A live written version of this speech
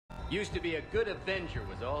Used to be a good Avenger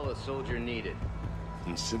was all a soldier needed.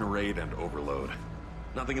 Incinerate and overload.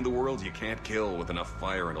 Nothing in the world you can't kill with enough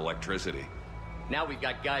fire and electricity. Now we've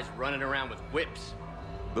got guys running around with whips.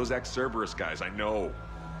 Those ex-Cerberus guys, I know.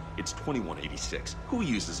 It's 2186. Who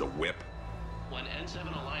uses a whip?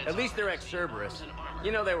 At least they're ex-Cerberus.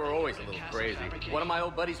 You know, they were always a little crazy. One of my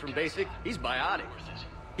old buddies from Basic, he's biotic.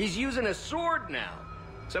 He's using a sword now.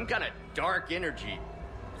 Some kind of dark energy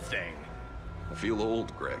thing. I feel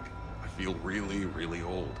old, Greg. I feel really, really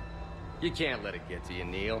old. You can't let it get to you,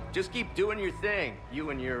 Neil. Just keep doing your thing. You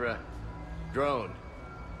and your, drone.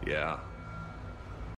 Yeah,